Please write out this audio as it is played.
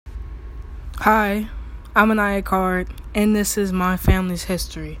Hi, I'm Anaya Card, and this is my family's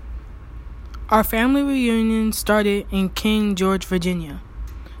history. Our family reunion started in King George, Virginia,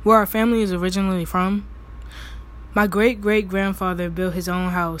 where our family is originally from. My great-great-grandfather built his own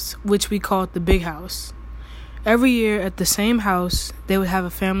house, which we called the Big House. Every year at the same house, they would have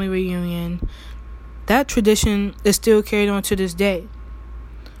a family reunion. That tradition is still carried on to this day,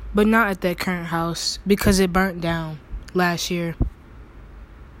 but not at that current house because it burnt down last year.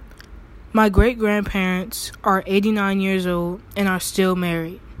 My great-grandparents are 89 years old and are still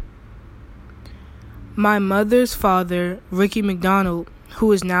married. My mother's father, Ricky McDonald, who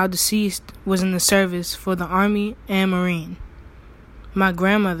is now deceased, was in the service for the Army and Marine. My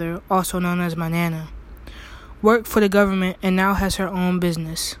grandmother, also known as my Nana, worked for the government and now has her own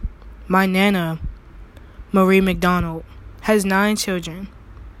business. My Nana, Marie McDonald, has 9 children.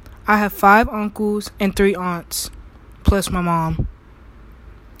 I have 5 uncles and 3 aunts, plus my mom.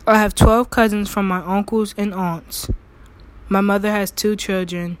 I have 12 cousins from my uncles and aunts. My mother has 2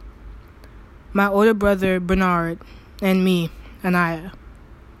 children, my older brother Bernard, and me, Anaya.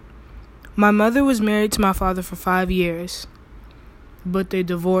 My mother was married to my father for 5 years, but they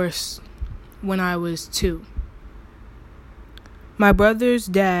divorced when I was 2. My brother's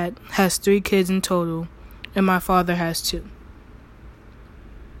dad has 3 kids in total, and my father has 2.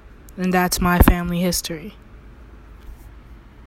 And that's my family history.